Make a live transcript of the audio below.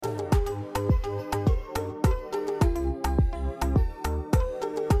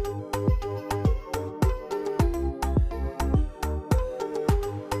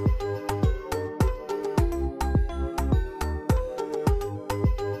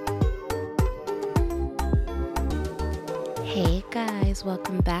Hey guys,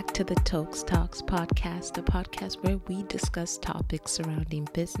 welcome back to the Tokes Talks podcast, a podcast where we discuss topics surrounding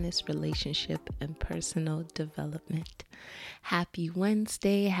business, relationship, and personal development. Happy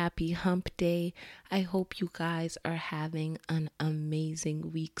Wednesday, happy hump day. I hope you guys are having an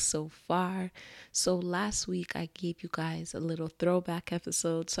amazing week so far. So last week I gave you guys a little throwback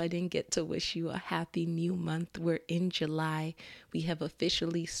episode, so I didn't get to wish you a happy new month. We're in July. We have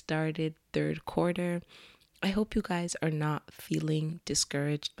officially started third quarter. I hope you guys are not feeling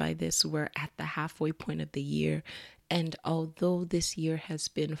discouraged by this. We're at the halfway point of the year. And although this year has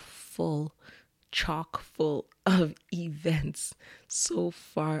been chock full of events, so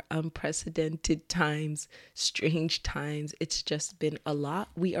far, unprecedented times, strange times, it's just been a lot.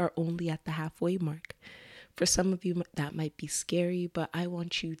 We are only at the halfway mark. For some of you, that might be scary, but I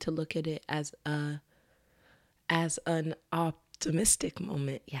want you to look at it as an optimistic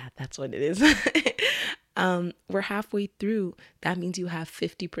moment. Yeah, that's what it is. We're halfway through. That means you have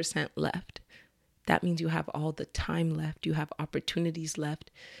 50% left. That means you have all the time left. You have opportunities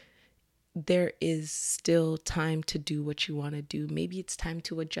left. There is still time to do what you want to do. Maybe it's time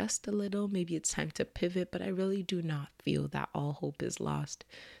to adjust a little. Maybe it's time to pivot, but I really do not feel that all hope is lost.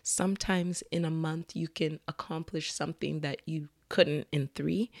 Sometimes in a month, you can accomplish something that you couldn't in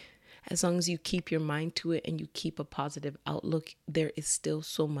 3. As long as you keep your mind to it and you keep a positive outlook, there is still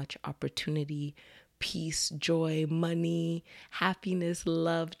so much opportunity, peace, joy, money, happiness,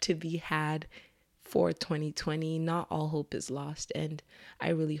 love to be had for 2020. Not all hope is lost, and I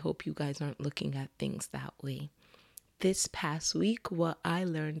really hope you guys aren't looking at things that way. This past week, what I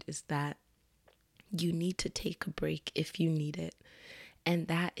learned is that you need to take a break if you need it. And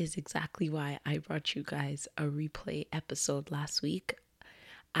that is exactly why I brought you guys a replay episode last week.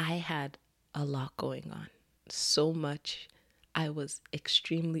 I had a lot going on, so much. I was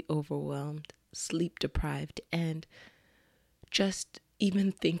extremely overwhelmed, sleep deprived, and just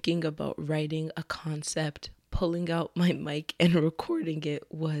even thinking about writing a concept, pulling out my mic and recording it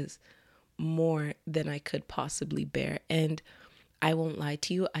was more than I could possibly bear. And I won't lie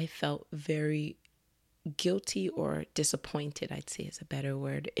to you, I felt very guilty or disappointed, I'd say is a better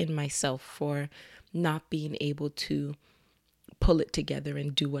word, in myself for not being able to pull it together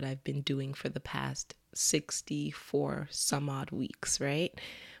and do what I've been doing for the past 64 some odd weeks, right?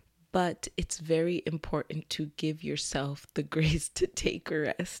 But it's very important to give yourself the grace to take a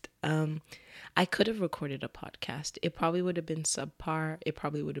rest. I could have recorded a podcast. It probably would have been subpar. It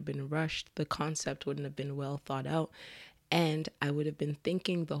probably would have been rushed. The concept wouldn't have been well thought out. And I would have been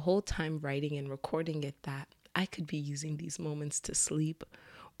thinking the whole time writing and recording it that I could be using these moments to sleep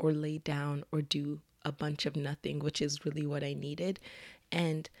or lay down or do a bunch of nothing, which is really what I needed.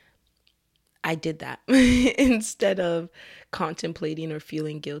 And I did that. Instead of contemplating or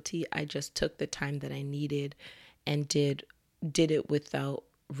feeling guilty, I just took the time that I needed and did it without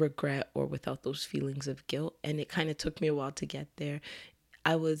regret or without those feelings of guilt. And it kind of took me a while to get there.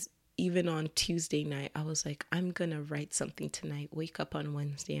 I was even on Tuesday night, I was like, I'm going to write something tonight, wake up on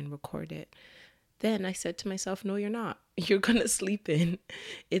Wednesday and record it. Then I said to myself, no, you're not. You're going to sleep in.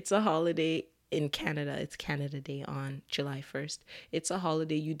 It's a holiday in Canada. It's Canada Day on July 1st. It's a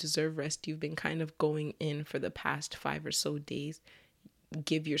holiday. You deserve rest. You've been kind of going in for the past 5 or so days.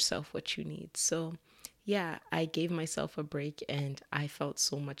 Give yourself what you need. So yeah, I gave myself a break and I felt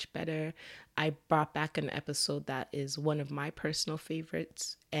so much better. I brought back an episode that is one of my personal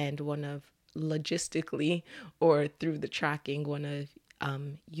favorites and one of logistically or through the tracking, one of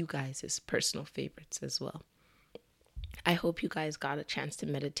you guys' personal favorites as well. I hope you guys got a chance to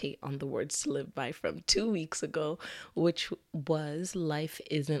meditate on the words to live by from 2 weeks ago, which was life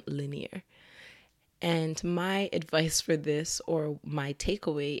isn't linear. And my advice for this, or my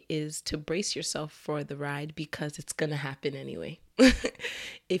takeaway, is to brace yourself for the ride because it's going to happen anyway.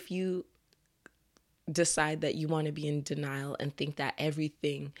 If you decide that you want to be in denial and think that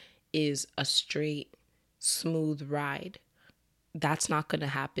everything is a straight, smooth ride, that's not going to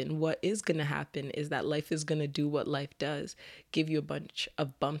happen. What is going to happen is that life is going to do what life does, give you a bunch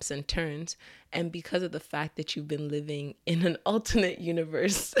of bumps and turns. And because of the fact that you've been living in an alternate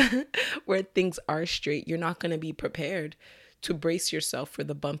universe where things are straight, you're not going to be prepared to brace yourself for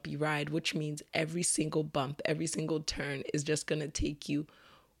the bumpy ride, which means every single bump, every single turn is just going to take you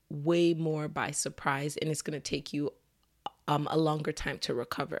way more by surprise, and it's going to take you a longer time to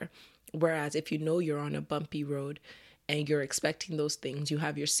recover. Whereas if you know you're on a bumpy road and you're expecting those things, you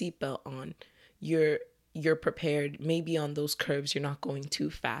have your seatbelt on, you're prepared. Maybe on those curves, you're not going too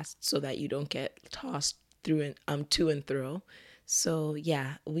fast so that you don't get tossed through and to and through. So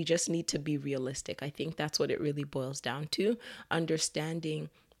yeah, we just need to be realistic. I think that's what it really boils down to. Understanding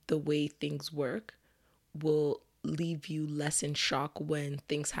the way things work will leave you less in shock when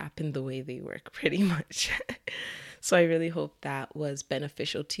things happen the way they work, pretty much. So I really hope that was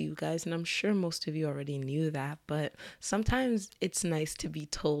beneficial to you guys. And I'm sure most of you already knew that, but sometimes it's nice to be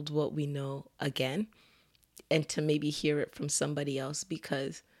told what we know again and to maybe hear it from somebody else,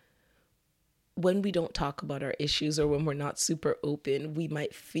 because when we don't talk about our issues or when we're not super open, we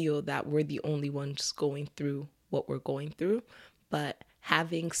might feel that we're the only ones going through what we're going through. But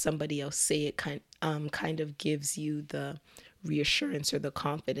having somebody else say it kind of gives you the reassurance or the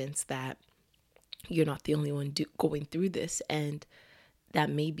confidence that you're not the only one going through this, and that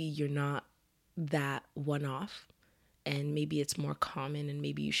maybe you're not that one off, and maybe it's more common, and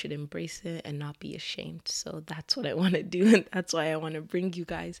maybe you should embrace it and not be ashamed. So that's what I want to do, and that's why I want to bring you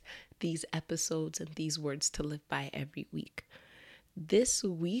guys these episodes and these words to live by every week. This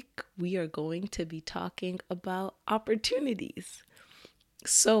week we are going to be talking about opportunities.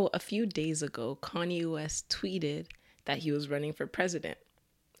 So a few days ago, Kanye West tweeted that he was running for president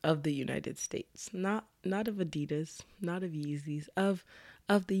of the United States, not of Adidas, not of Yeezys, of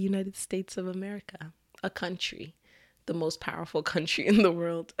the United States of America, a country, the most powerful country in the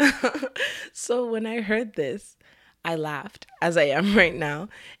world. So when I heard this, I laughed, as I am right now.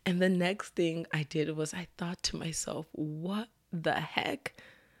 And the next thing I did was I thought to myself, what the heck?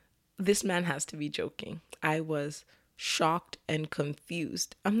 This man has to be joking. I was shocked and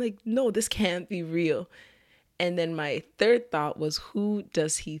confused. I'm like, no, this can't be real. And then my third thought was, who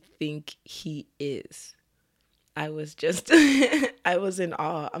does he think he is? I was just, I was in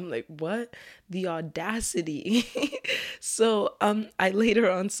awe. I'm like, what? The audacity. So I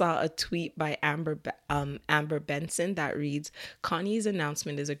later on saw a tweet by Amber Benson that reads, Kanye's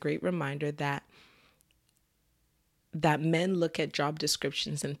announcement is a great reminder that men look at job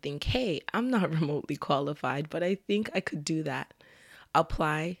descriptions and think, hey, I'm not remotely qualified, but I think I could do that.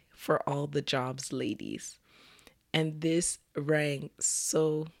 Apply for all the jobs, ladies. And this rang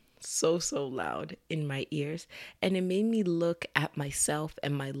so loud in my ears. And it made me look at myself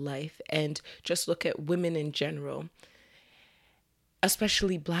and my life and just look at women in general,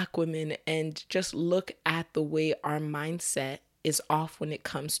 especially Black women, and just look at the way our mindset is off when it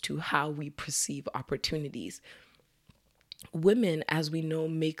comes to how we perceive opportunities. Women, as we know,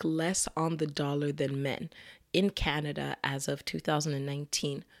 make less on the dollar than men. In Canada, as of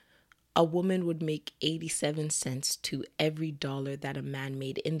 2019, a woman would make 87 cents to every dollar that a man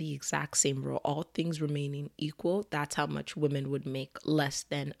made in the exact same role. All things remaining equal, that's how much women would make less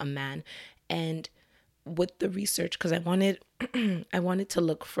than a man. And with the research, because I wanted to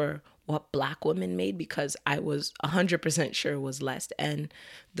look for what Black women made, because I was 100% sure it was less. And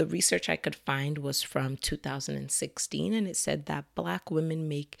the research I could find was from 2016, and it said that Black women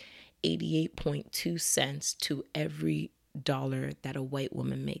make 88.2 cents to every dollar that a white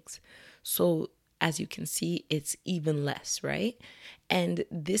woman makes. So as you can see, it's even less, right? And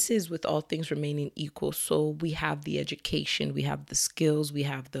this is with all things remaining equal. So we have the education, we have the skills, we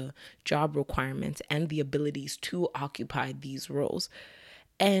have the job requirements and the abilities to occupy these roles.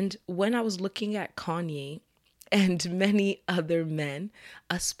 And when I was looking at Kanye and many other men,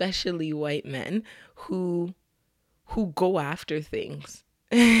 especially white men, who go after things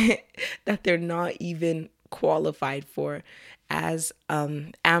that they're not even qualified for. As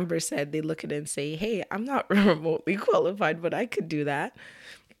Amber said, they look at it and say, hey, I'm not remotely qualified, but I could do that.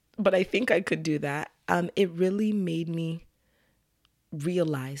 But I think I could do that. It really made me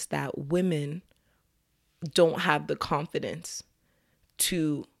realize that women don't have the confidence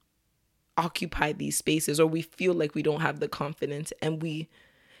to occupy these spaces, or we feel like we don't have the confidence, and we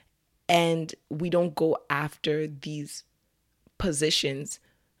don't go after these positions.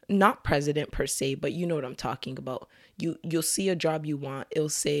 Not president per se, but you know what I'm talking about. You'll see a job you want. It'll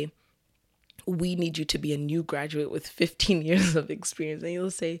say, we need you to be a new graduate with 15 years of experience. And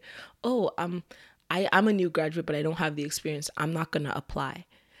you'll say, oh, I'm a new graduate, but I don't have the experience. I'm not going to apply.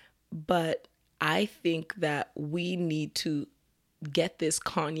 But I think that we need to get this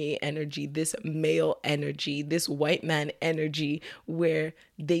Kanye energy, this male energy, this white man energy, where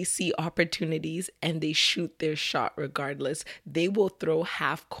they see opportunities and they shoot their shot regardless. They will throw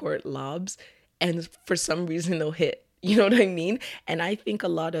half court lobs and for some reason they'll hit. You know what I mean? And I think a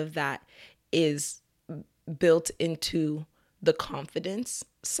lot of that is built into the confidence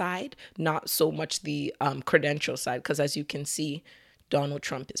side, not so much the credential side. Because as you can see, Donald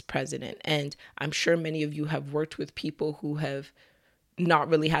Trump is president. And I'm sure many of you have worked with people who have not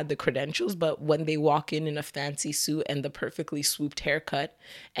really had the credentials, but when they walk in a fancy suit and the perfectly swooped haircut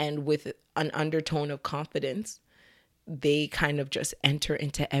and with an undertone of confidence, they kind of just enter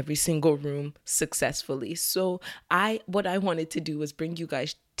into every single room successfully. So what I wanted to do was bring you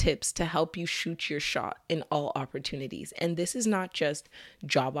guys tips to help you shoot your shot in all opportunities. And this is not just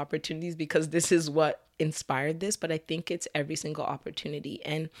job opportunities, because this is what inspired this, but I think it's every single opportunity.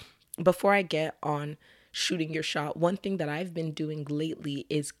 And before I get on shooting your shot, one thing that I've been doing lately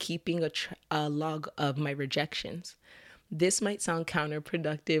is keeping a log of my rejections. This might sound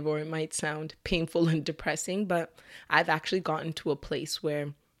counterproductive, or it might sound painful and depressing, but I've actually gotten to a place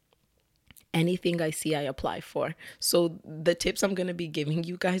where anything I see, I apply for. So the tips I'm going to be giving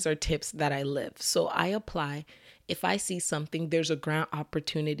you guys are tips that I live. So I apply. If I see something, there's a grant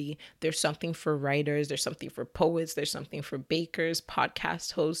opportunity, there's something for writers, there's something for poets, there's something for bakers,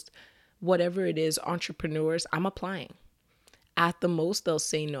 podcast hosts, whatever it is, entrepreneurs, I'm applying. At the most, they'll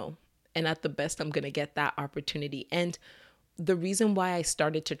say no. And at the best, I'm going to get that opportunity. And the reason why I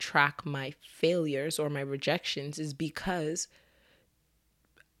started to track my failures or my rejections is because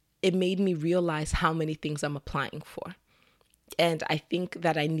it made me realize how many things I'm applying for. And I think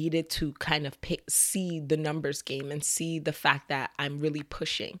that I needed to kind of see the numbers game and see the fact that I'm really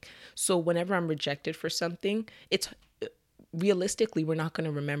pushing. So whenever I'm rejected for something, it's realistically, we're not going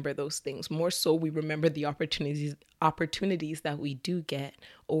to remember those things. More so, we remember the opportunities that we do get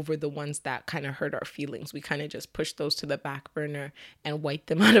over the ones that kind of hurt our feelings. We kind of just push those to the back burner and wipe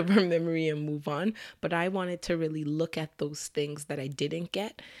them out of our memory and move on. But I wanted to really look at those things that I didn't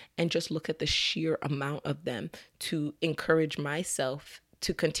get and just look at the sheer amount of them to encourage myself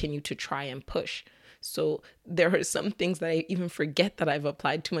to continue to try and push. So there are some things that I even forget that I've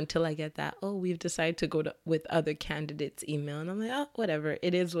applied to until I get that, oh, we've decided to go with other candidates email. And I'm like, oh, whatever,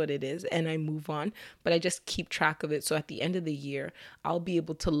 it is what it is. And I move on, but I just keep track of it. So at the end of the year, I'll be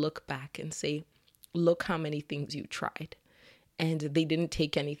able to look back and say, look how many things you tried. And they didn't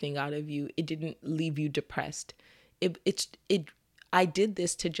take anything out of you. It didn't leave you depressed. I did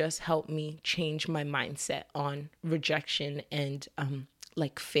this to just help me change my mindset on rejection and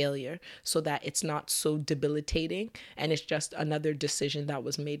like failure, so that it's not so debilitating and it's just another decision that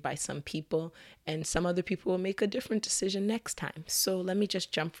was made by some people, and some other people will make a different decision next time. So let me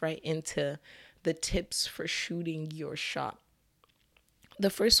just jump right into the tips for shooting your shot. The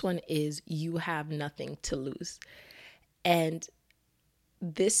first one is you have nothing to lose. And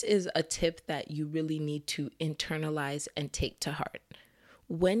this is a tip that you really need to internalize and take to heart.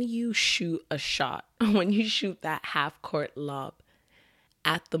 When you shoot a shot, when you shoot that half court lob,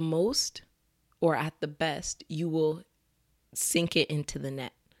 at the most or at the best, you will sink it into the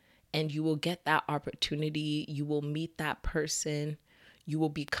net and you will get that opportunity. You will meet that person. You will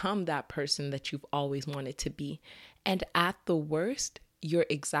become that person that you've always wanted to be. And at the worst, you're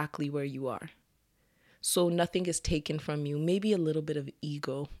exactly where you are. So nothing is taken from you. Maybe a little bit of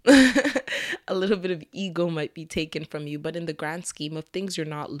ego. A little bit of ego might be taken from you, but in the grand scheme of things, you're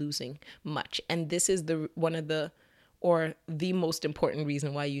not losing much. And this is the most important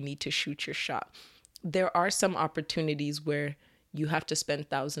reason why you need to shoot your shot. There are some opportunities where you have to spend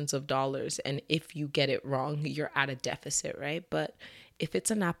thousands of dollars, and if you get it wrong, you're at a deficit, right? But if it's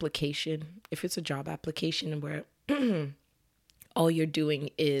an application, if it's a job application where all you're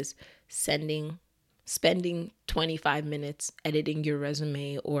doing is spending 25 minutes editing your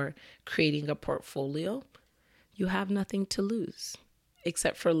resume or creating a portfolio, you have nothing to lose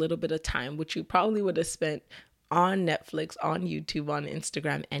except for a little bit of time, which you probably would have spent on Netflix, on YouTube, on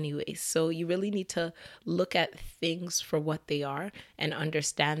Instagram anyway. So you really need to look at things for what they are and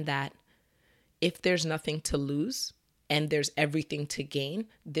understand that if there's nothing to lose and there's everything to gain,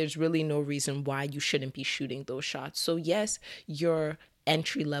 there's really no reason why you shouldn't be shooting those shots. So yes, you're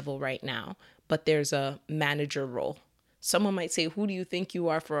entry level right now, but there's a manager role. Someone might say, who do you think you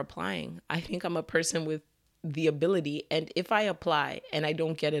are for applying? I think I'm a person with the ability. And if I apply and I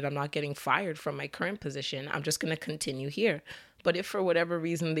don't get it, I'm not getting fired from my current position. I'm just going to continue here. But if for whatever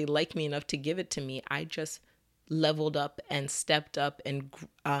reason they like me enough to give it to me, I just leveled up and stepped up and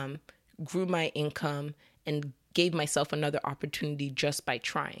grew my income and gave myself another opportunity just by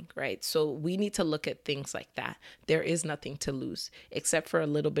trying, right? So we need to look at things like that. There is nothing to lose except for a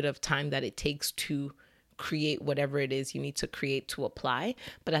little bit of time that it takes to create whatever it is you need to create to apply.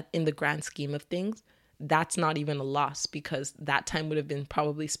 But in the grand scheme of things, that's not even a loss because that time would have been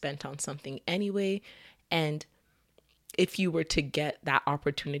probably spent on something anyway. And if you were to get that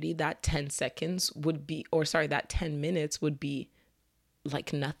opportunity, that 10 minutes would be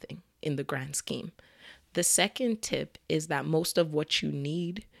like nothing in the grand scheme. The second tip is that most of what you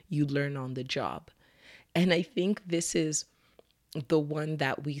need, you learn on the job. And I think this is the one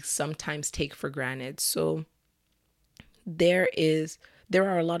that we sometimes take for granted. So there's There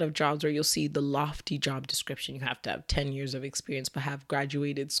are a lot of jobs where you'll see the lofty job description. You have to have 10 years of experience, but have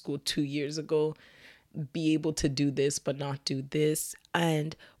graduated school 2 years ago, be able to do this, but not do this.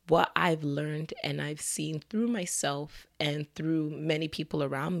 And what I've learned and I've seen through myself and through many people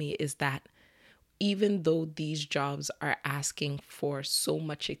around me is that even though these jobs are asking for so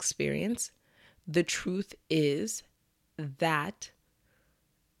much experience, the truth is that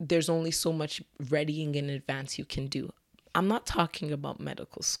there's only so much readying in advance you can do. I'm not talking about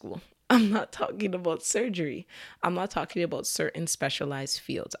medical school. I'm not talking about surgery. I'm not talking about certain specialized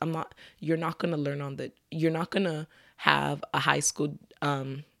fields. You're not going to you're not going to have a high school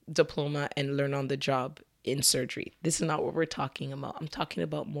diploma and learn on the job in surgery. This is not what we're talking about. I'm talking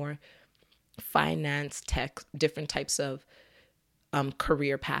about more finance, tech, different types of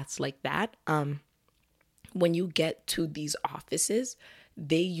career paths like that. When you get to these offices,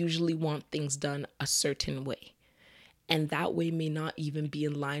 they usually want things done a certain way. And that way may not even be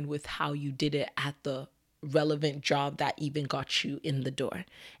in line with how you did it at the relevant job that even got you in the door.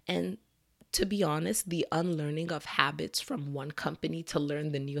 And to be honest, the unlearning of habits from one company to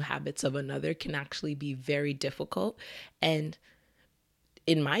learn the new habits of another can actually be very difficult. And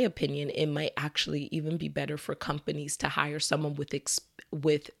in my opinion, it might actually even be better for companies to hire someone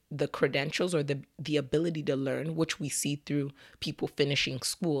with the credentials or the ability to learn, which we see through people finishing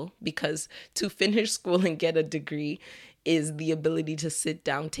school. Because to finish school and get a degree is the ability to sit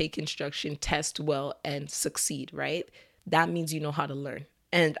down, take instruction, test well, and succeed, right? That means you know how to learn.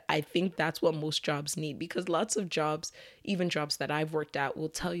 And I think that's what most jobs need, because lots of jobs, even jobs that I've worked at, will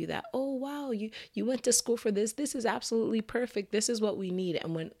tell you that, oh, wow, you went to school for this. This is absolutely perfect. This is what we need.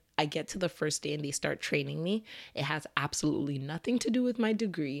 And when I get to the first day and they start training me, it has absolutely nothing to do with my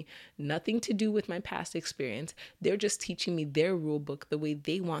degree, nothing to do with my past experience. They're just teaching me their rule book, the way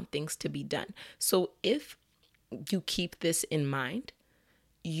they want things to be done. So if you keep this in mind,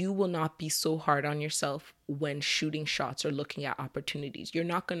 you will not be so hard on yourself when shooting shots or looking at opportunities. You're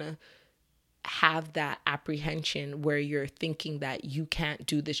not going to have that apprehension where you're thinking that you can't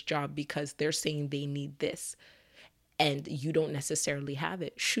do this job because they're saying they need this and you don't necessarily have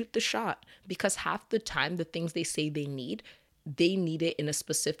it. Shoot the shot, because half the time the things they say they need it in a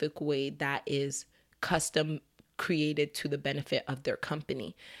specific way that is custom created to the benefit of their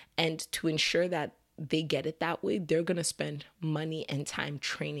company. And to ensure that they get it that way, they're going to spend money and time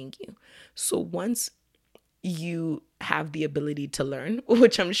training you. So once you have the ability to learn,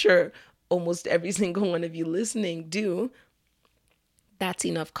 which I'm sure almost every single one of you listening do, that's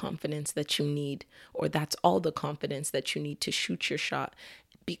enough confidence that you need, or that's all the confidence that you need to shoot your shot,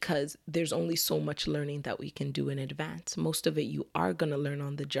 because there's only so much learning that we can do in advance. Most of it you are going to learn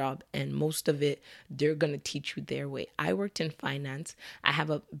on the job, and most of it they're going to teach you their way. I worked in finance. I have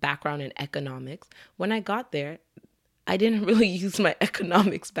a background in economics. When I got there, I didn't really use my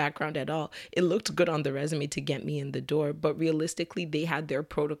economics background at all. It looked good on the resume to get me in the door, but realistically, they had their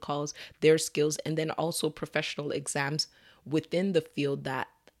protocols, their skills, and then also professional exams within the field that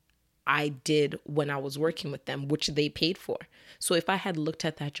I did when I was working with them, which they paid for. So if I had looked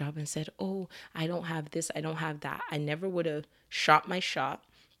at that job and said, oh, I don't have this, I don't have that, I never would have shot my shot.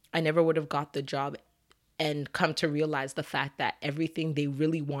 I never would have got the job and come to realize the fact that everything they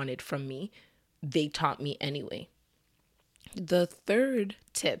really wanted from me, they taught me anyway. The third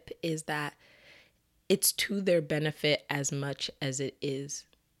tip is that it's to their benefit as much as it is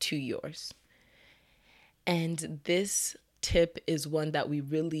to yours. And this tip is one that we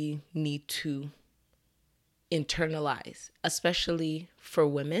really need to internalize, especially for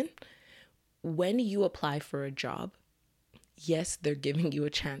women. When you apply for a job, yes, they're giving you a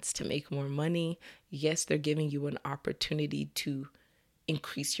chance to make more money. Yes, they're giving you an opportunity to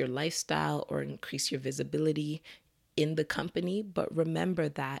increase your lifestyle or increase your visibility in the company. But remember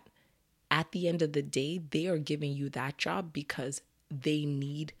that at the end of the day, they are giving you that job because they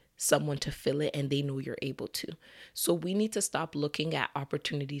need someone to fill it and they know you're able to. So we need to stop looking at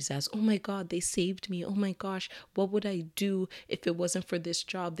opportunities as, oh my God, they saved me. Oh my gosh, what would I do if it wasn't for this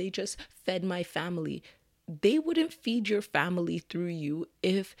job? They just fed my family. They wouldn't feed your family through you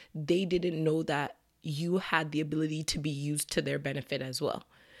if they didn't know that you had the ability to be used to their benefit as well.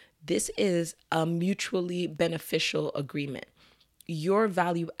 This is a mutually beneficial agreement. Your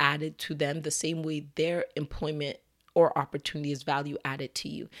value added to them the same way their employment or opportunity is value added to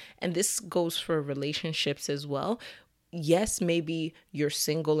you. And this goes for relationships as well. Yes, maybe you're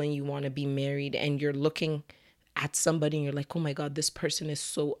single and you want to be married and you're looking at somebody and you're like, oh my God, this person is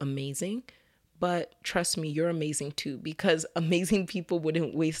so amazing. But trust me, you're amazing too, because amazing people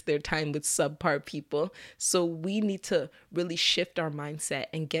wouldn't waste their time with subpar people. So we need to really shift our mindset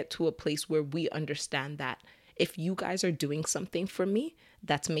and get to a place where we understand that If you guys are doing something for me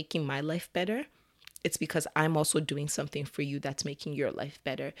that's making my life better, it's because I'm also doing something for you that's making your life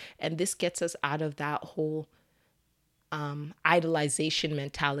better. And this gets us out of that whole idolization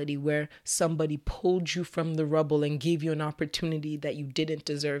mentality where somebody pulled you from the rubble and gave you an opportunity that you didn't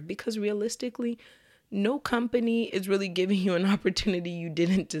deserve. Because realistically, no company is really giving you an opportunity you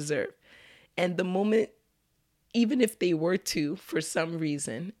didn't deserve. And the moment, even if they were to, for some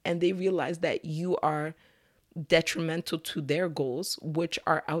reason, and they realize that you are detrimental to their goals, which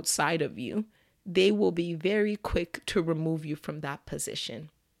are outside of you, they will be very quick to remove you from that position.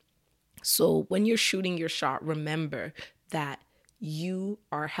 So when you're shooting your shot, remember that you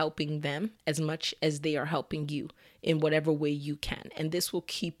are helping them as much as they are helping you in whatever way you can. And this will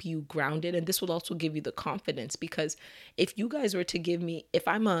keep you grounded, and this will also give you the confidence, because if you guys were to give me, if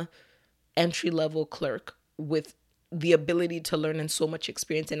I'm a entry level clerk with the ability to learn and so much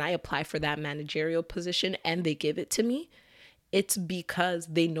experience, and I apply for that managerial position and they give it to me, it's because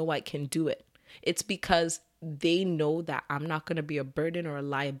they know I can do it. It's because they know that I'm not going to be a burden or a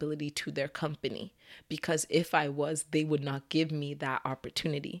liability to their company. Because if I was, they would not give me that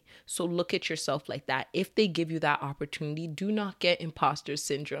opportunity. So look at yourself like that. If they give you that opportunity, do not get imposter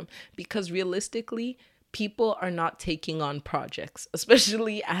syndrome, because realistically, people are not taking on projects,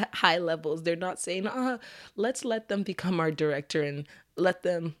 especially at high levels. They're not saying, let's let them become our director and let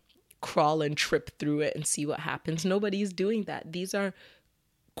them crawl and trip through it and see what happens. Nobody's doing that. These are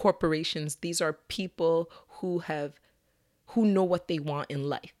corporations. These are people who know what they want in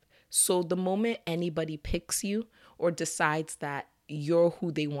life. So the moment anybody picks you or decides that you're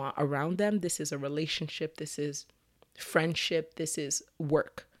who they want around them, this is a relationship, this is friendship, this is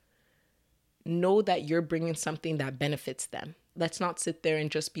work. Know that you're bringing something that benefits them. Let's not sit there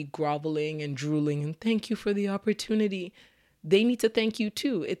and just be groveling and drooling and thank you for the opportunity. They need to thank you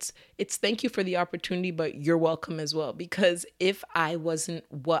too. It's thank you for the opportunity, but you're welcome as well. Because if I wasn't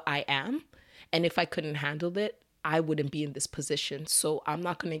what I am, and if I couldn't handle it, I wouldn't be in this position. So I'm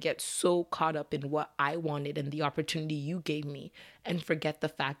not going to get so caught up in what I wanted and the opportunity you gave me and forget the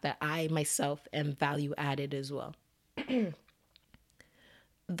fact that I myself am value added as well.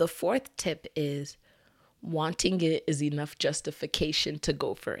 The fourth tip is wanting it is enough justification to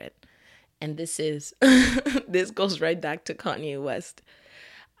go for it. And this goes right back to Kanye West.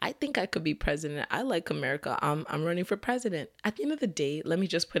 I think I could be president. I like America. I'm running for president. At the end of the day, let me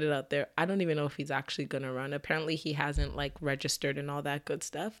just put it out there. I don't even know if he's actually going to run. Apparently he hasn't registered and all that good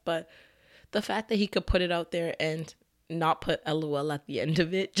stuff. But the fact that he could put it out there and not put LOL at the end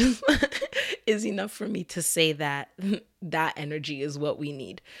of it just is enough for me to say that that energy is what we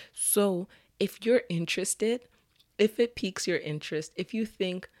need. So if you're interested, if it piques your interest, if you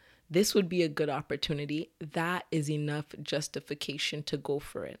think this would be a good opportunity, that is enough justification to go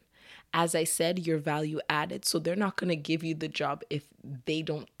for it. As I said, you're value added, so they're not going to give you the job if they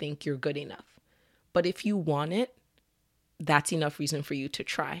don't think you're good enough. But if you want it, that's enough reason for you to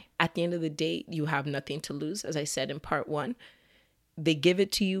try. At the end of the day, you have nothing to lose. As I said in part one, they give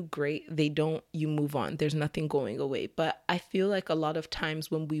it to you, great. They don't, you move on. There's nothing going away. But I feel like a lot of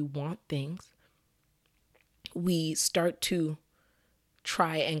times when we want things, we start to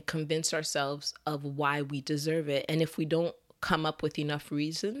try and convince ourselves of why we deserve it. And if we don't come up with enough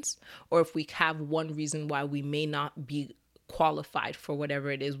reasons, or if we have one reason why we may not be qualified for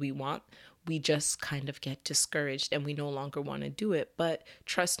whatever it is we want, we just kind of get discouraged and we no longer want to do it. But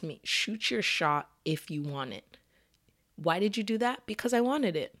trust me, shoot your shot if you want it. Why did you do that? Because I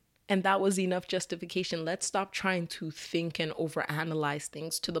wanted it. And that was enough justification. Let's stop trying to think and overanalyze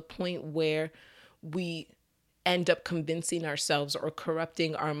things to the point where we end up convincing ourselves or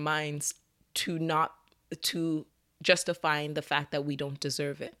corrupting our minds to justifying the fact that we don't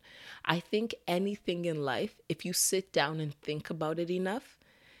deserve it. I think anything in life, if you sit down and think about it enough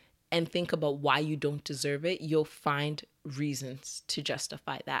and think about why you don't deserve it, you'll find reasons to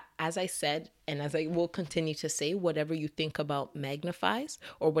justify that. As I said, and as I will continue to say, whatever you think about magnifies,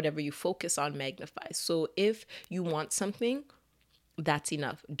 or whatever you focus on magnifies. So if you want something, that's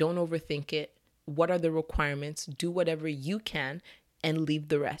enough. Don't overthink it. What are the requirements? Do whatever you can and leave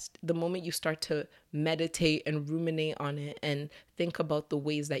the rest. The moment you start to meditate and ruminate on it and think about the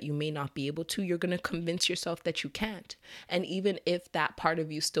ways that you may not be able to, you're going to convince yourself that you can't. And even if that part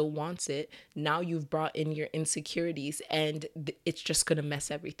of you still wants it, now you've brought in your insecurities and it's just going to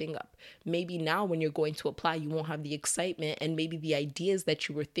mess everything up. Maybe now when you're going to apply, you won't have the excitement, and maybe the ideas that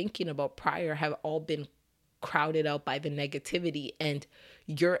you were thinking about prior have all been crowded out by the negativity, and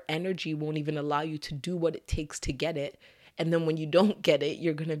your energy won't even allow you to do what it takes to get it. And then when you don't get it,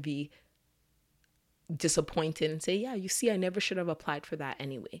 you're going to be disappointed and say, yeah, you see, I never should have applied for that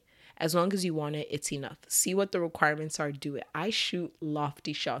anyway. As long as you want it, it's enough. See what the requirements are, do it. I shoot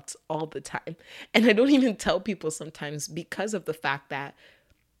lofty shots all the time. And I don't even tell people sometimes because of the fact that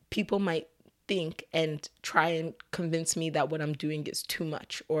people might think and try and convince me that what I'm doing is too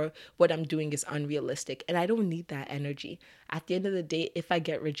much or what I'm doing is unrealistic. And I don't need that energy. At the end of the day, if I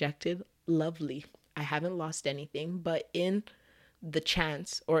get rejected, lovely. I haven't lost anything. But in the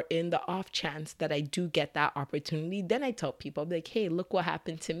chance or in the off chance that I do get that opportunity, then I tell people, I'm like, hey, look what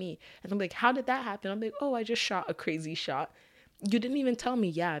happened to me. And I'm like, how did that happen? I'm like, oh, I just shot a crazy shot. You didn't even tell me.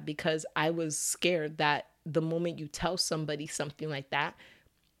 Yeah, because I was scared that the moment you tell somebody something like that,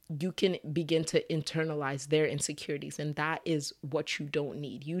 you can begin to internalize their insecurities. And that is what you don't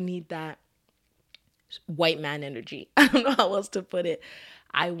need. You need that white man energy. I don't know how else to put it.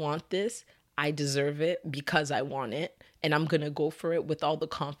 I want this. I deserve it because I want it. And I'm going to go for it with all the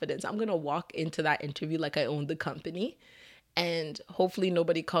confidence. I'm going to walk into that interview like I own the company. And hopefully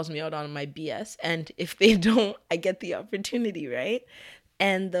nobody calls me out on my BS. And if they don't, I get the opportunity, right?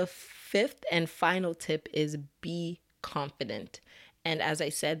 And the fifth and final tip is be confident. And as I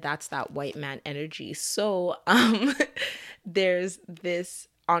said, that's that white man energy. So there's this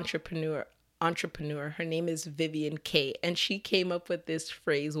entrepreneur. Her name is Vivian K. And she came up with this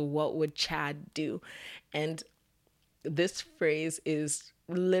phrase, what would Chad do? And this phrase is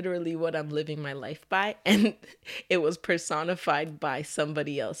literally what I'm living my life by, and it was personified by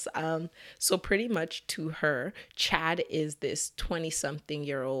somebody else. So pretty much to her, Chad is this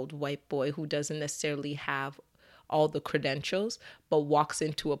 20-something-year-old white boy who doesn't necessarily have all the credentials, but walks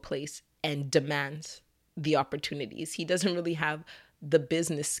into a place and demands the opportunities. He doesn't really have the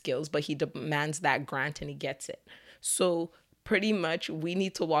business skills, but he demands that grant and he gets it. So pretty much we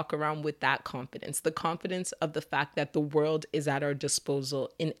need to walk around with that confidence, the confidence of the fact that the world is at our disposal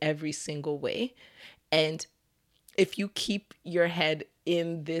in every single way. And if you keep your head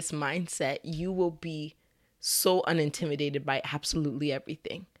in this mindset, you will be so unintimidated by absolutely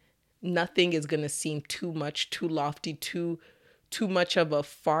everything. Nothing is going to seem too much, too lofty, too much of a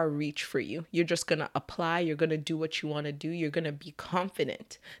far reach for you. You're just going to apply. You're going to do what you want to do. You're going to be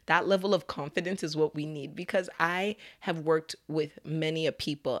confident. That level of confidence is what we need, because I have worked with many a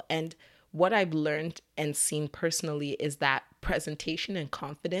people, and what I've learned and seen personally is that presentation and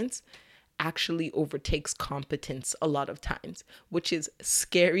confidence actually overtakes competence a lot of times, which is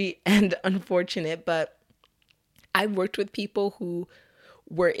scary and unfortunate. But I've worked with people who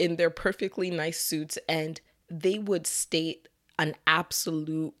were in their perfectly nice suits and they would state an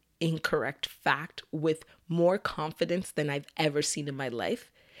absolute incorrect fact with more confidence than I've ever seen in my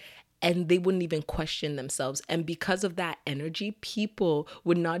life. And they wouldn't even question themselves. And because of that energy, people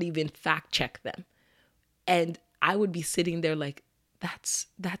would not even fact check them. And I would be sitting there like, that's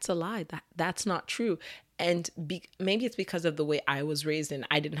a lie. That's not true. And maybe it's because of the way I was raised, and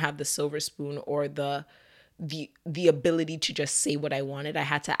I didn't have the silver spoon or the ability to just say what I wanted. I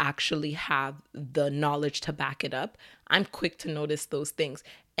had to actually have the knowledge to back it up. I'm quick to notice those things.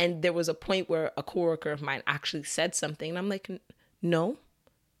 And there was a point where a coworker of mine actually said something, and I'm like, no.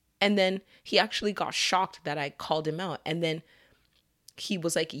 And then he actually got shocked that I called him out. And then he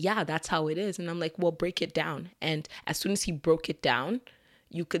was like, yeah, that's how it is. And I'm like, well, break it down. And as soon as he broke it down,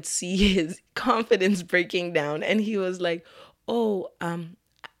 you could see his confidence breaking down. And he was like, oh,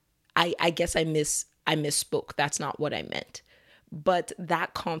 I guess I misspoke. That's not what I meant. But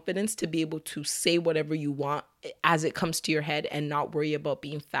that confidence to be able to say whatever you want as it comes to your head and not worry about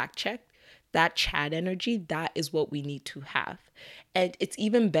being fact checked, that Chad energy, that is what we need to have. And it's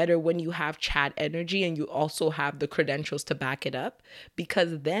even better when you have Chad energy and you also have the credentials to back it up,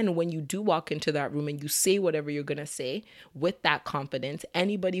 because then when you do walk into that room and you say whatever you're going to say with that confidence,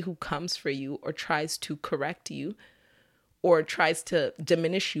 anybody who comes for you or tries to correct you or tries to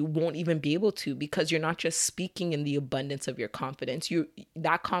diminish you won't even be able to, because you're not just speaking in the abundance of your confidence.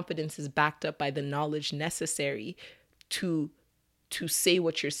 That confidence is backed up by the knowledge necessary to say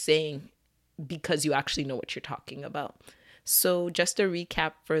what you're saying, because you actually know what you're talking about. So just a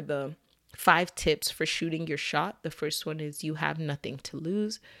recap for the 5 tips for shooting your shot. The first one is you have nothing to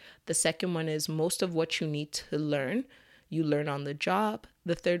lose. The second one is most of what you need to learn, you learn on the job.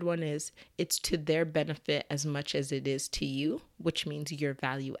 The third one is it's to their benefit as much as it is to you, which means you're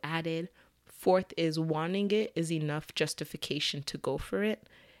value added. Fourth is wanting it is enough justification to go for it.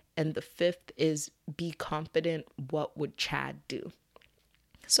 And the fifth is be confident. What would Chad do?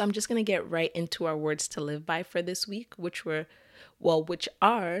 So I'm just going to get right into our words to live by for this week, which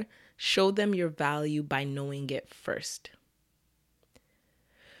are show them your value by knowing it first.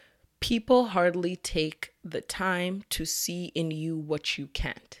 People hardly take the time to see in you what you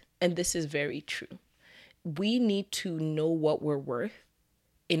can't. And this is very true. we need to know what we're worth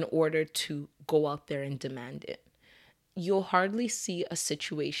in order to go out there and demand it. You'll hardly see a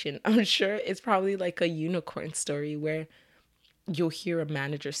situation, I'm sure it's probably like a unicorn story, where you'll hear a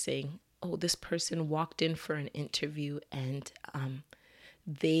manager saying, oh, this person walked in for an interview and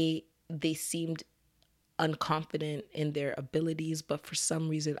they seemed unconfident in their abilities, but for some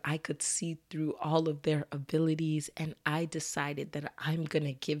reason I could see through all of their abilities and I decided that I'm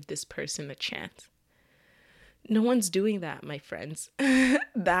gonna give this person a chance. No one's doing that, my friends.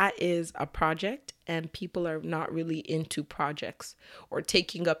 That is a project, and people are not really into projects or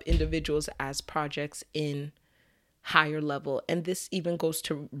taking up individuals as projects in higher level. And this even goes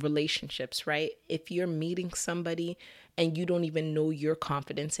to relationships, right? If you're meeting somebody and you don't even know your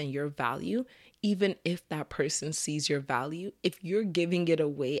confidence and your value, even if that person sees your value, if you're giving it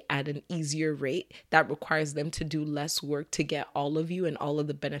away at an easier rate that requires them to do less work to get all of you and all of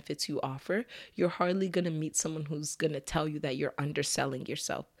the benefits you offer, you're hardly going to meet someone who's going to tell you that you're underselling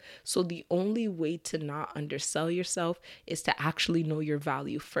yourself. So the only way to not undersell yourself is to actually know your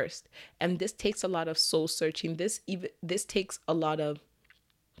value first. And this takes a lot of soul searching. This takes a lot of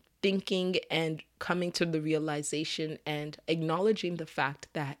thinking and coming to the realization and acknowledging the fact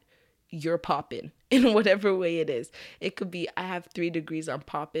that you're popping in whatever way it is. It could be, I have 3 degrees, I'm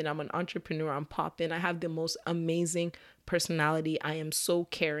popping. I'm an entrepreneur, I'm popping. I have the most amazing personality. I am so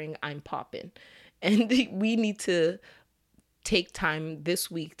caring, I'm popping. And we need to take time this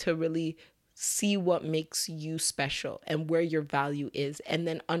week to really see what makes you special and where your value is, and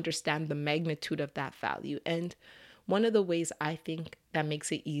then understand the magnitude of that value. And one of the ways I think that makes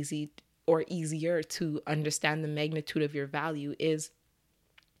it easy or easier to understand the magnitude of your value is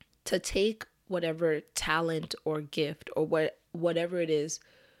to take whatever talent or gift or whatever it is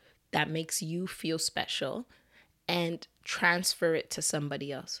that makes you feel special and transfer it to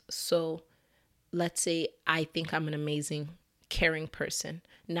somebody else. So let's say I think I'm an amazing, caring person.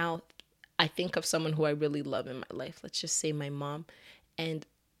 Now, I think of someone who I really love in my life. Let's just say my mom. And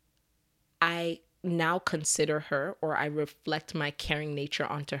I now consider her, or I reflect my caring nature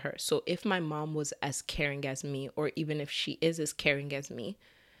onto her. So if my mom was as caring as me, or even if she is as caring as me,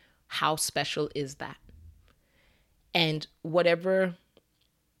 how special is that? And whatever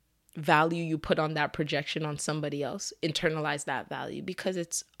value you put on that projection on somebody else, internalize that value, because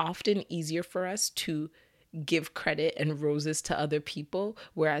it's often easier for us to give credit and roses to other people,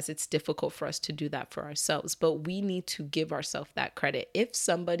 whereas it's difficult for us to do that for ourselves. But we need to give ourselves that credit. If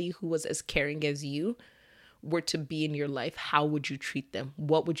somebody who was as caring as you were to be in your life, how would you treat them?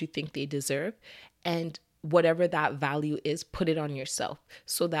 What would you think they deserve? And whatever that value is, put it on yourself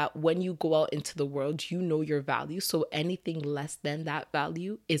so that when you go out into the world, you know your value. So anything less than that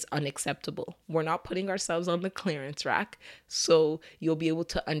value is unacceptable. We're not putting ourselves on the clearance rack. So you'll be able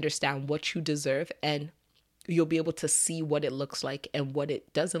to understand what you deserve, and you'll be able to see what it looks like and what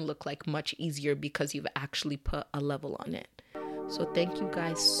it doesn't look like much easier because you've actually put a level on it. So thank you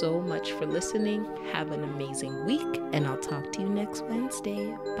guys so much for listening. Have an amazing week, and I'll talk to you next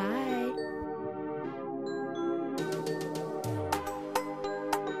Wednesday. Bye.